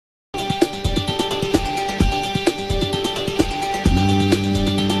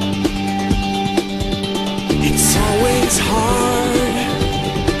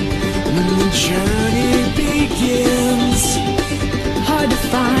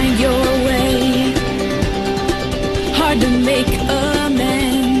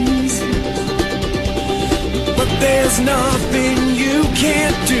nothing you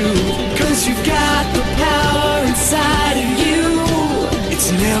can't do, 'cause you've got the power inside of you. It's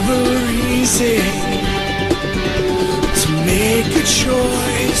never easy to make a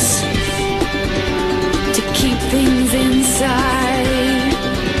choice, to keep things inside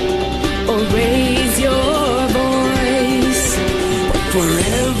or raise your voice. but for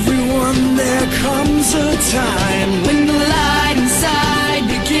everyone there comes a time When the light inside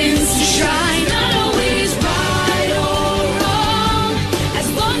begins to shine, not always right or wrong, as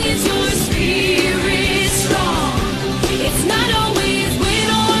long as your spirit's strong. It's not always win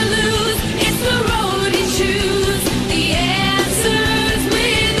or lose, it's the road you choose. The answer's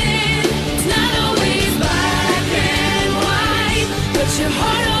within. It's not always black and white, but your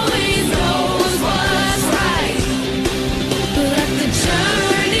heart always knows what's right. Let the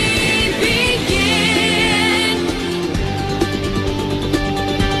journey begin.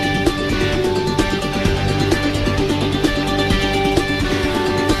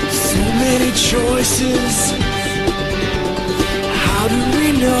 so many choices. How do we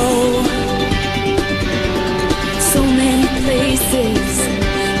know? So many places,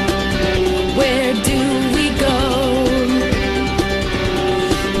 where do we go?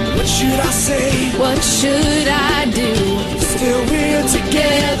 What should I say? What should